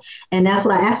about it. And that's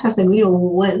what I asked her. I said,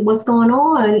 what's going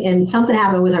on? And something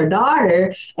happened with her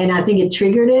daughter. And I think it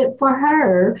triggered it for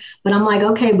her. But I'm like,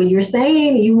 okay, but you're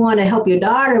saying you want to help your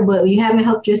daughter, but you haven't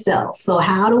helped yourself. So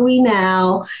how do we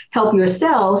now help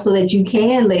yourself so that you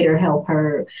can later help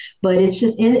her? But it's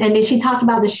just, and then she talked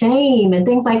about the shame and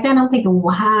things like that. And I'm thinking,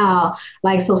 wow,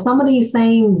 so some of these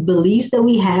same beliefs that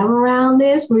we have around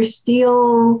this, we're still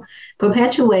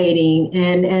perpetuating.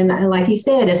 And like you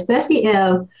said, especially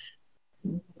if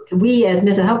we as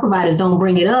mental health providers don't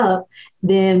bring it up,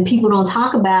 then people don't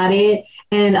talk about it.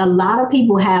 And a lot of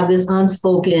people have this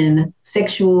unspoken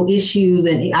sexual issues.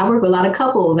 And I work with a lot of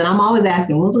couples, and I'm always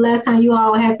asking, when's the last time you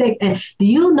all had sex? And do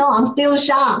you know, I'm still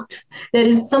shocked that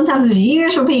sometimes it's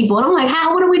years for people. And I'm like,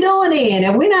 what are we doing then?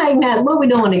 And we're not even what are we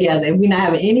doing together? If we're not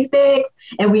having any sex,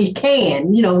 and we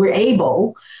can, we're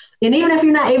able. And even if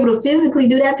you're not able to physically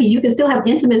do that, you can still have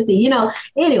intimacy,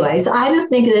 Anyway, so I just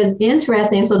think it's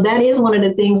interesting. So that is one of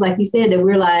the things, like you said, that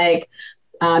we're like,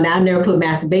 now I never put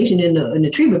masturbation in the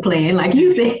treatment plan, like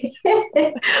you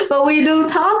said, but we do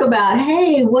talk about,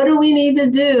 hey, what do we need to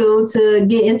do to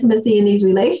get intimacy in these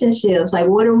relationships? Like,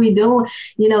 what are we doing?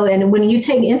 And when you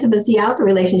take intimacy out the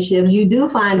relationships, you do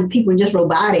find people just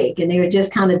robotic and they're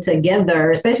just kind of together,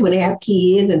 especially when they have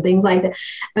kids and things like that.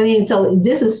 I mean, so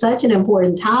this is such an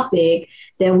important topic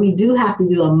that we do have to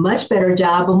do a much better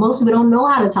job, but most people don't know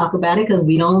how to talk about it because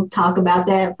we don't talk about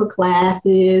that for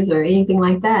classes or anything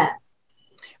like that.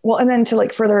 Well, and then to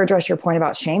further address your point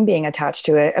about shame being attached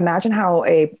to it, imagine how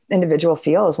a individual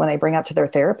feels when they bring up to their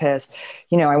therapist,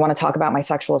 I want to talk about my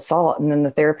sexual assault. And then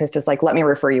the therapist is like, let me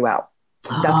refer you out.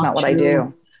 That's not what I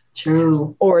do.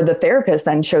 True. Or the therapist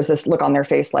then shows this look on their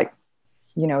face, like,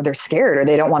 they're scared or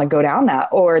they don't want to go down that,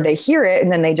 or they hear it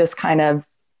and then they just kind of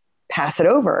pass it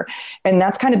over. And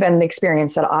that's kind of been the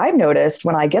experience that I've noticed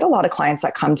when I get a lot of clients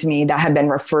that come to me that have been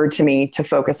referred to me to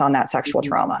focus on that sexual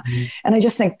trauma. And I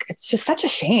just think it's just such a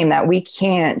shame that we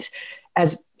can't,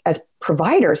 as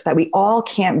providers that we all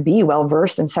can't be well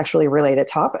versed in sexually related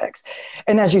topics.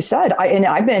 And as you said,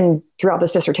 I've been throughout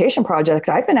this dissertation project,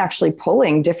 I've been actually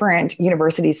pulling different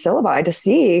university syllabi to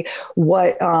see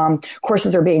what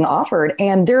courses are being offered.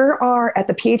 And there are, at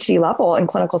the PhD level in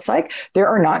clinical psych, there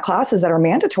are not classes that are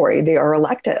mandatory. They are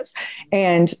electives.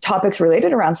 And topics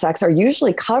related around sex are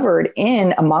usually covered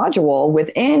in a module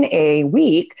within a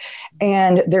week.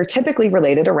 And they're typically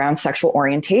related around sexual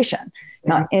orientation,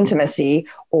 not intimacy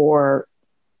or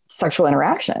sexual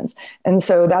interactions. And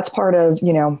so that's part of,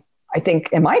 I think,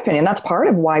 in my opinion, that's part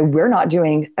of why we're not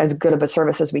doing as good of a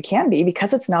service as we can be,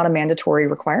 because it's not a mandatory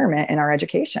requirement in our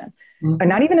education, and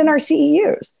not even in our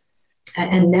CEUs.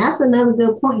 And that's another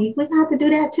good point. We have to do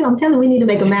that too. I'm telling you, we need to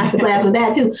make a master class with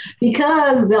that too,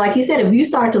 because like you said, if you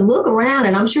start to look around,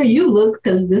 and I'm sure you look,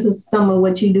 because this is some of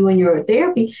what you do in your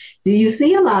therapy, do you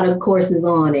see a lot of courses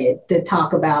on it that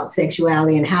talk about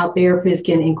sexuality and how therapists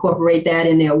can incorporate that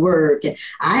in their work? And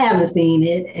I haven't seen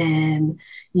it. And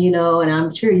and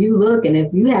I'm sure you look, and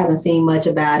if you haven't seen much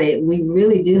about it, we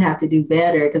really do have to do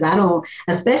better, because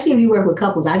especially if you work with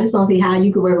couples, I just don't see how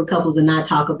you could work with couples and not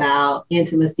talk about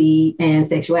intimacy and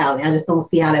sexuality. I just don't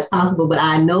see how that's possible, but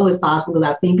I know it's possible because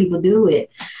I've seen people do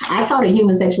it. I taught a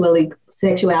human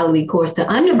sexuality course to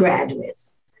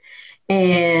undergraduates.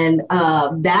 And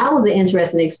that was an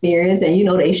interesting experience.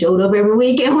 And, they showed up every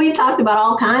week and we talked about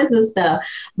all kinds of stuff.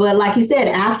 But like you said,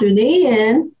 after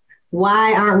then,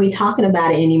 why aren't we talking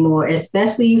about it anymore,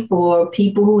 especially for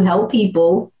people who help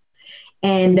people?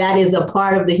 And that is a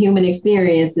part of the human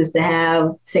experience, is to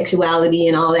have sexuality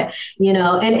and all that,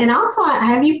 and also,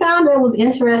 have you found that was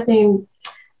interesting?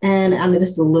 And I mean, this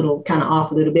is a little kind of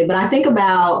off a little bit, but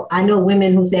I know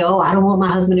women who say, oh, I don't want my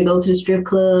husband to go to the strip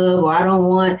club, or I don't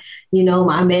want,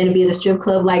 my man to be at the strip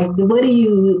club. Like, what do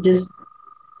you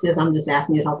I'm just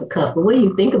asking you off the cuff, but what do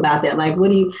you think about that? Like,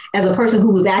 as a person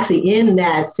who was actually in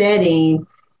that setting,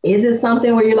 is it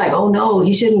something where you're like, oh no,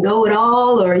 he shouldn't go at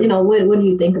all? Or, what do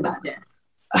you think about that?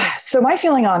 So my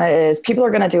feeling on it is people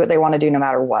are going to do what they want to do no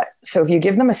matter what. So if you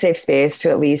give them a safe space to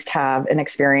at least have an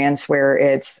experience where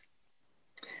it's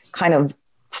kind of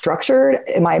structured,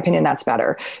 in my opinion, that's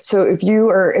better. So if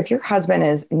your husband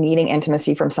is needing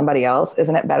intimacy from somebody else,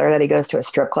 isn't it better that he goes to a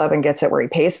strip club and gets it where he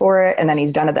pays for it and then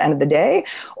he's done at the end of the day?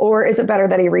 Or is it better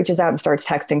that he reaches out and starts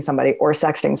texting somebody or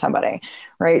sexting somebody?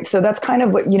 Right. So that's kind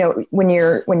of what, when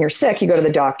you're sick, you go to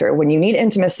the doctor. When you need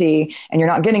intimacy and you're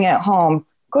not getting it at home,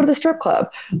 go to the strip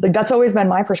club. Like, that's always been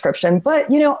my prescription.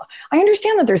 But, I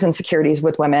understand that there's insecurities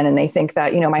with women and they think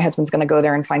that, my husband's going to go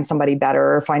there and find somebody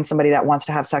better or find somebody that wants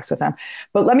to have sex with them.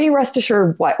 But let me rest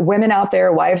assured, women out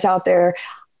there, wives out there,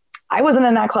 I wasn't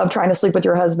in that club trying to sleep with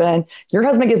your husband. Your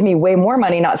husband gives me way more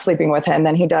money not sleeping with him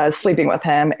than he does sleeping with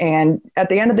him. And at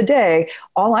the end of the day,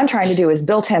 all I'm trying to do is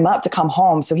build him up to come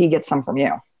home so he gets some from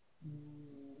you.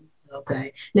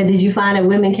 Okay. Now, did you find that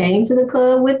women came to the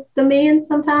club with the men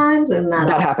sometimes, or not?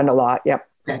 That happened a lot. Yep.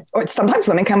 Okay. Or sometimes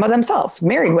women come by themselves.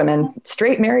 Married women,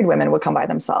 straight married women would come by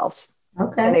themselves.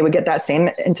 Okay. And they would get that same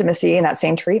intimacy and that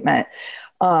same treatment.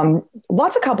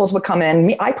 Lots of couples would come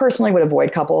in. I personally would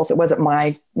avoid couples. It wasn't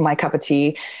my cup of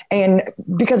tea. And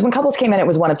because when couples came in, it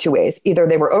was one of two ways. Either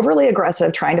they were overly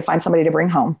aggressive, trying to find somebody to bring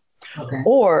home, okay,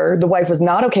 or the wife was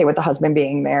not okay with the husband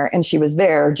being there. And she was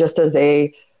there just as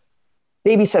a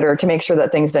babysitter to make sure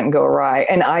that things didn't go awry.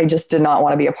 And I just did not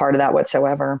want to be a part of that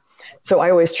whatsoever. So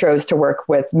I always chose to work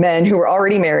with men who were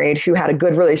already married, who had a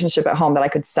good relationship at home that I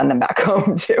could send them back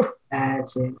home to.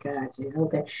 Gotcha.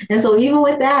 Okay. And so even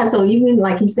with that, so even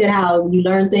like you said, how you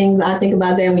learn things, I think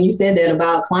about that when you said that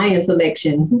about client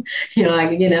selection,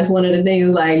 like, again, that's one of the things,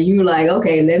 like, you're like,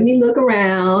 okay, let me look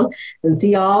around and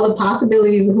see all the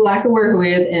possibilities of who I can work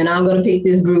with. And I'm going to pick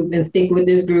this group and stick with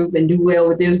this group and do well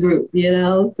with this group,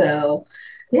 so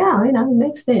yeah, it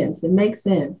makes sense. It makes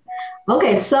sense.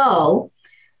 Okay. So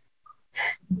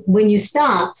when you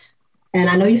stopped, and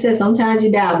I know you said sometimes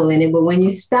you dabble in it, but when you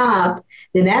stopped,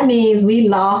 then that means we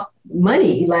lost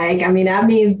money. Like, I mean, that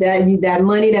means that that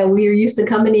money that we were used to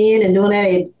coming in and doing that,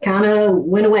 it kind of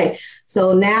went away.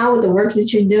 So now with the work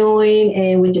that you're doing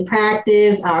and with your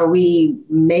practice, are we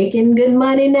making good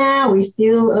money now? Are we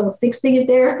still a six-figure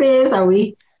therapist? Are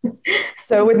we?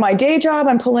 So with my day job,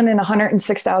 I'm pulling in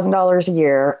 $106,000 a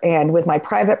year. And with my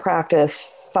private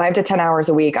practice, 5 to 10 hours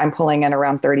a week, I'm pulling in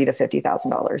around $30,000 to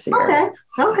 $50,000 a year.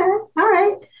 Okay. All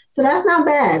right. So that's not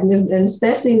bad. And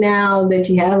especially now that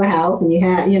you have a house and you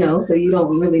have, so you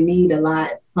don't really need a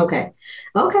lot. Okay.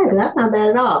 So that's not bad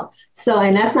at all. So,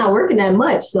 and that's not working that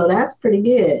much. So that's pretty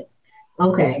good.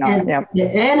 Okay.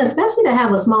 And especially to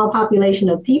have a small population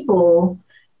of people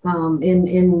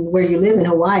in where you live in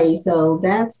Hawaii. So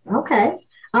that's okay.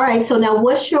 All right. So now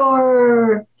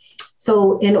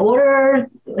So in order,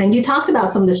 and you talked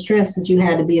about some of the strengths that you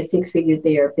had to be a six-figure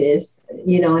therapist,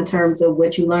 in terms of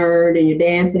what you learned and your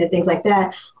dancing and things like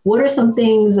that. What are some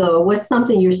things, or what's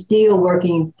something you're still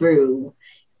working through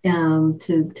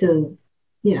to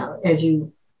as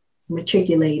you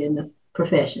matriculate in the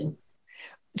profession?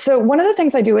 So one of the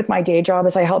things I do with my day job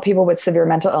is I help people with severe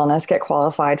mental illness get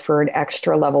qualified for an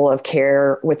extra level of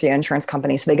care with the insurance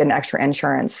company. So they get an extra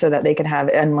insurance so that they can have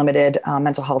unlimited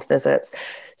mental health visits.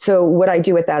 So what I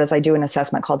do with that is I do an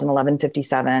assessment called an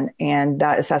 1157. And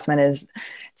that assessment is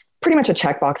pretty much a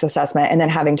checkbox assessment and then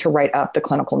having to write up the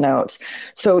clinical notes.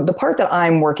 So the part that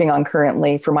I'm working on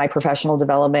currently for my professional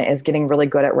development is getting really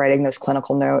good at writing those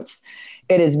clinical notes.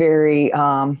 It is very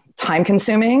time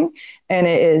consuming and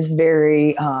it is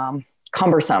very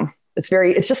cumbersome.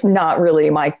 It's just not really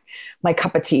my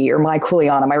cup of tea or my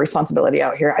kuleana, my responsibility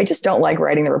out here. I just don't like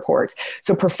writing the reports.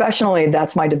 So professionally,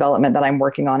 that's my development that I'm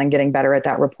working on and getting better at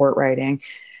that report writing.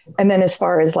 And then as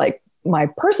far as like my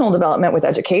personal development with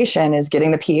education is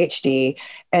getting the PhD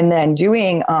and then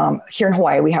doing here in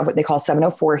Hawaii, we have what they call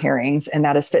 704 hearings, and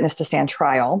that is fitness to stand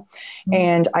trial. Mm-hmm.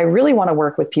 And I really want to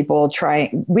work with people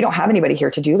we don't have anybody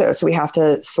here to do those. So we have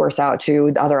to source out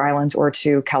to the other islands or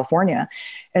to California.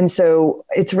 And so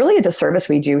it's really a disservice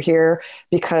we do here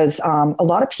because a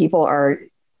lot of people are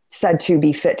said to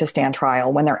be fit to stand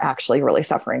trial when they're actually really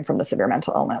suffering from the severe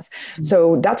mental illness. Mm-hmm.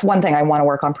 So that's one thing I want to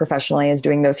work on professionally is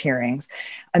doing those hearings.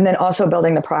 And then also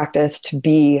building the practice to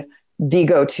be the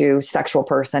go-to sexual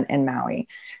person in Maui.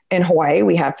 In Hawaii,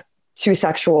 we have 2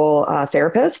 sexual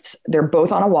therapists. They're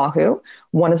both on Oahu.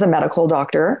 One is a medical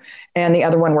doctor and the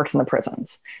other one works in the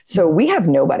prisons. So we have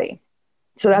nobody.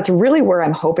 So that's really where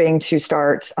I'm hoping to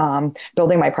start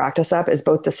building my practice up is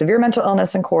both the severe mental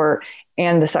illness in court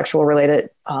and the sexual related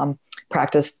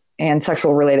practice and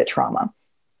sexual related trauma.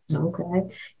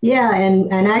 Okay. Yeah.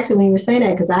 And actually when you were saying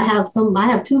that, because I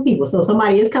have 2 people. So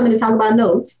somebody is coming to talk about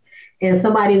notes and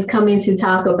somebody is coming to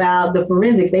talk about the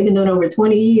forensics. They've been doing over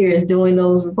 20 years doing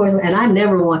those reports. And I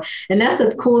never want. And that's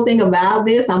the cool thing about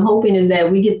this. I'm hoping is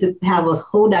that we get to have a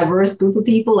whole diverse group of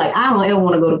people. Like I don't ever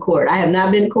want to go to court. I have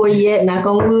not been to court yet. Knock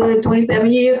on wood,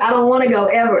 27 years. I don't want to go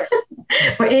ever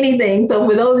for anything. So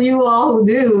for those of you all who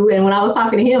do, and when I was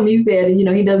talking to him, he said,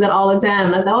 he does that all the time.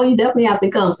 And I thought, you definitely have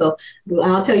to come. So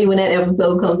I'll tell you when that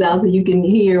episode comes out so you can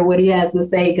hear what he has to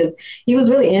say, because he was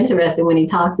really interested when he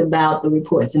talked about the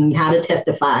reports and how to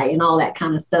testify and all that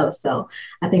kind of stuff. So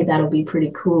I think that'll be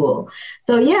pretty cool.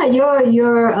 So yeah,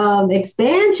 your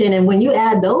expansion, and when you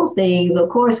add those things, of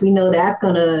course, we know that's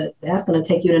gonna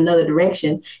take you in another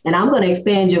direction. And I'm gonna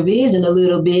expand your vision a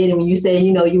little bit. And when you say,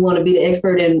 you want to be the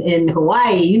expert in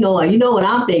Hawaii, you know what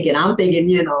I'm thinking. I'm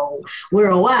thinking,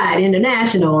 worldwide,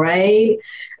 international, right?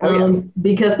 Oh, yeah.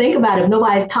 Because think about it, if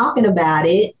nobody's talking about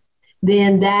it,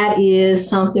 then that is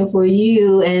something for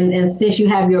you. And since you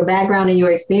have your background and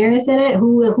your experience in it,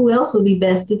 who else would be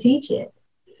best to teach it?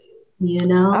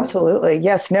 Absolutely.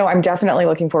 Yes. No, I'm definitely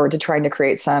looking forward to trying to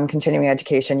create some continuing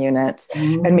education units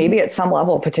and maybe at some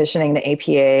level petitioning the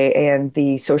APA and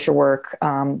the social work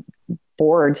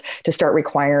boards to start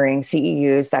requiring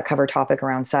CEUs that cover topic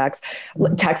around sex.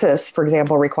 Texas, for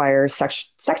example, requires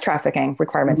sex trafficking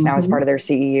requirements now as part of their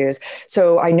CEUs.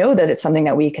 So I know that it's something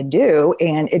that we could do.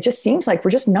 And it just seems like we're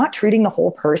just not treating the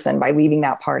whole person by leaving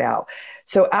that part out.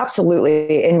 So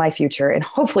absolutely in my future, and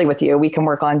hopefully with you, we can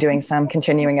work on doing some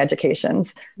continuing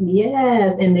educations.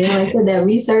 Yes. And then like I said, that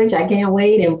research, I can't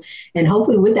wait. And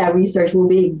hopefully with that research, we'll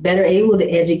be better able to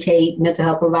educate mental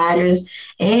health providers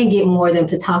and get more of them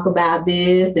to talk about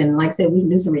this. And like I said, we can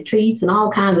do some retreats and all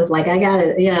kinds of I got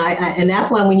it, and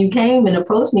that's why when you came and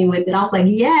approached me with it, I was like,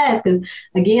 yes, because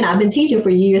again, I've been teaching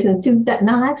for years since I've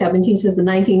been teaching since the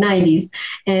 1990s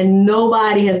and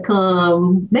nobody has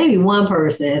come, maybe one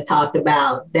person has talked about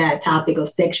that topic of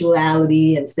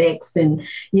sexuality and sex and,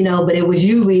 but it was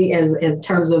usually as in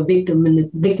terms of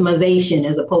victimization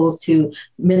as opposed to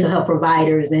mental health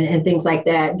providers and things like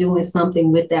that, doing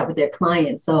something with that with their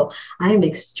clients. So I am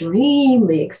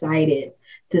extremely excited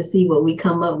to see what we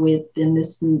come up with in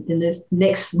this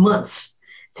next months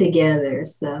together.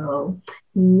 So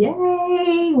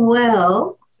yay.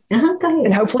 Well, go ahead.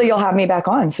 And hopefully you'll have me back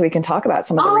on so we can talk about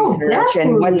some of the research definitely.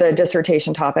 And what the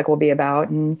dissertation topic will be about.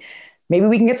 And maybe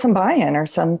we can get some buy-in or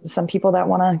some people that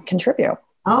want to contribute.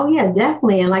 Oh, yeah,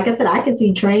 definitely. And like I said, I can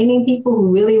see training people who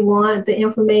really want the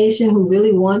information, who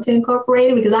really want to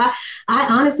incorporate it, because I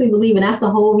honestly believe, and that's the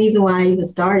whole reason why I even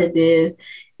started this,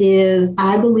 is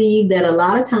I believe that a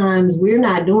lot of times we're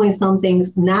not doing some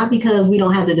things, not because we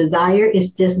don't have the desire, it's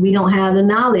just we don't have the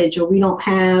knowledge, or we don't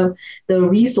have the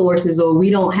resources, or we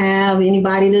don't have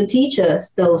anybody to teach us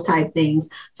those type things.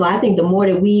 So I think the more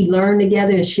that we learn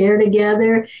together and share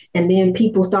together, and then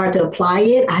people start to apply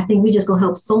it, I think we're just going to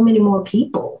help so many more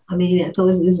people. I mean, so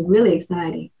it's really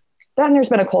exciting. Then there's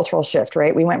been a cultural shift,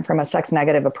 right? We went from a sex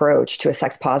negative approach to a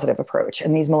sex positive approach.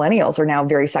 And these millennials are now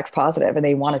very sex positive and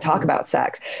they want to talk about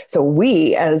sex. So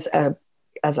we as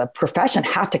a profession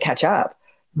have to catch up.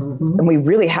 Mm-hmm. And we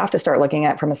really have to start looking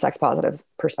at it from a sex positive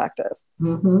perspective.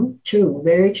 Mm-hmm. True.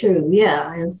 Very true.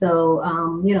 Yeah. And so,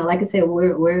 like I said,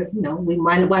 we're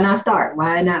why not start?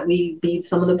 Why not we be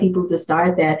some of the people to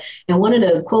start that? And one of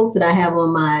the quotes that I have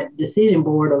on my decision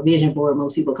board, or vision board,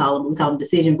 most people call them, we call them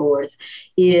decision boards,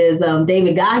 is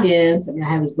David Goggins. I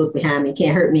have his book behind me,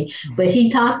 Can't Hurt Me, but he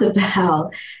talked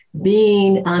about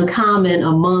being uncommon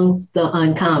amongst the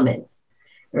uncommon.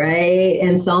 Right.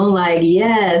 And so I'm like,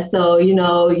 yeah, so, you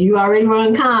already were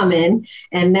uncommon,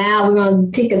 and now we're going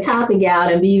to pick a topic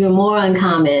out and be even more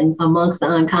uncommon amongst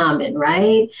the uncommon.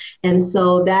 Right. And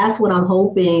so that's what I'm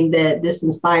hoping that this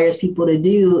inspires people to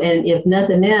do. And if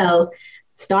nothing else,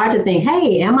 start to think,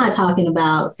 hey, am I talking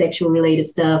about sexual related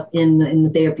stuff in the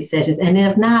therapy sessions? And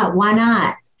if not, why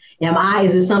not?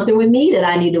 Is it something with me that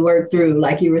I need to work through,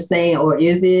 like you were saying, or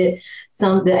is it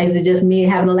just me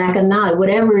having a lack of knowledge?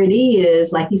 Whatever it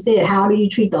is, like you said, how do you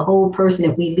treat the whole person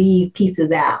if we leave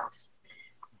pieces out?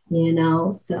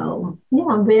 So yeah,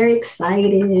 I'm very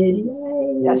excited.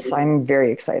 Yay. Yes, I'm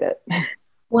very excited.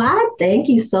 Well, thank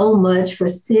you so much for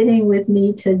sitting with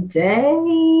me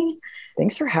today.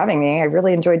 Thanks for having me. I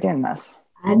really enjoyed doing this.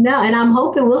 I know, and I'm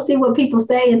hoping we'll see what people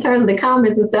say in terms of the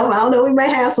comments and stuff. I don't know, we may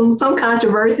have some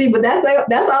controversy, but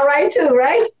that's all right too,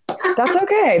 right? That's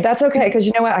okay. That's okay. Because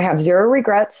you know what? I have zero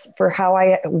regrets for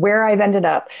where I've ended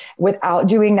up. Without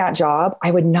doing that job,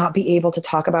 I would not be able to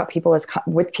talk about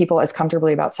with people as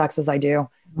comfortably about sex as I do.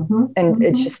 Mm-hmm. And mm-hmm.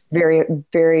 It's just very,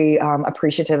 very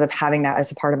appreciative of having that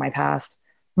as a part of my past.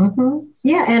 Mm-hmm.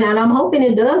 Yeah, and I'm hoping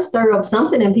it does stir up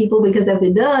something in people, because if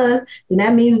it does, then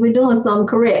that means we're doing something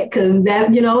correct. Because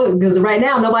right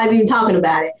now nobody's even talking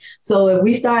about it. So if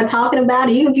we start talking about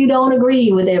it, even if you don't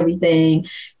agree with everything,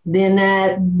 then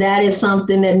that is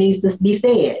something that needs to be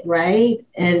said, right?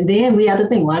 And then we have to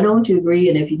think, why don't you agree?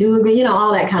 And if you do agree,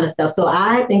 all that kind of stuff. So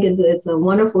I think it's a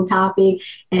wonderful topic,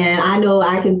 and I know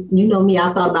I can. Me,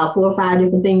 I thought about 4 or 5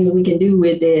 different things we can do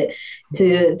with it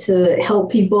to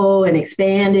help people and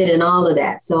expand it and all of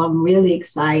that. So I'm really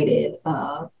excited.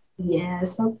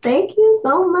 So thank you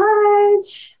so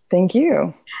much. Thank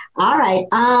you. All right.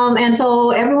 And so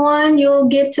everyone, you'll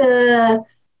get to.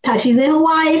 She's in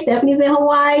Hawaii, Stephanie's in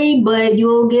Hawaii, but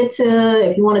you'll get to,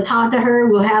 if you want to talk to her,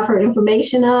 we'll have her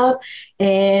information up.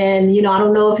 And, I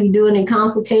don't know if you're doing any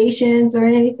consultations or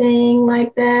anything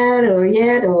like that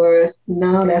or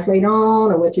no, that's later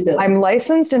on, or what you do. I'm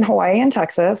licensed in Hawaii and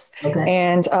Texas. Okay.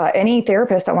 And any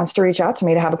therapist that wants to reach out to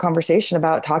me to have a conversation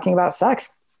about talking about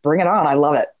sex, bring it on. I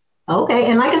love it. Okay.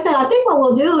 And like I said, I think what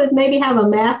we'll do is maybe have a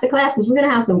master class, because we're going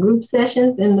to have some group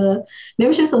sessions in the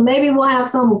membership. So maybe we'll have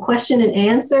some question and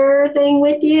answer thing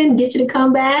with you and get you to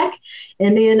come back,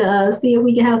 and then see if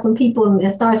we can have some people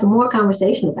and start some more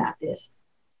conversation about this.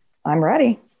 I'm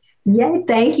ready. Yay.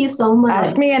 Thank you so much.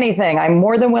 Ask me anything. I'm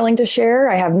more than willing to share.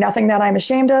 I have nothing that I'm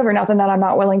ashamed of or nothing that I'm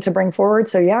not willing to bring forward.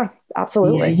 So yeah,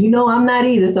 absolutely. Yeah, I'm not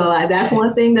either. So that's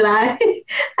one thing that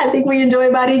I think we enjoy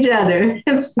about each other.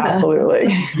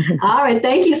 Absolutely. All right.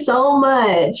 Thank you so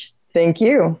much. Thank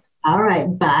you. All right.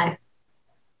 Bye.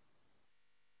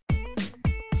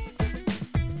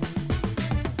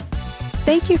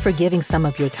 Thank you for giving some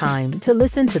of your time to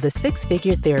listen to the Six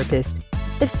Figure Therapist.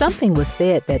 If something was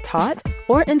said that taught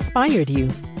or inspired you,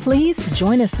 please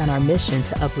join us on our mission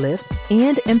to uplift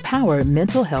and empower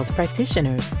mental health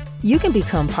practitioners. You can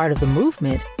become part of the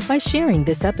movement by sharing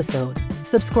this episode,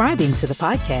 subscribing to the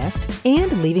podcast,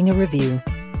 and leaving a review.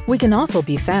 We can also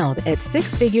be found at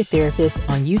Six Figure Therapist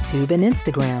on YouTube and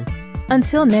Instagram.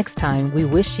 Until next time, we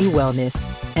wish you wellness.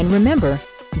 And remember,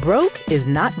 broke is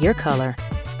not your color.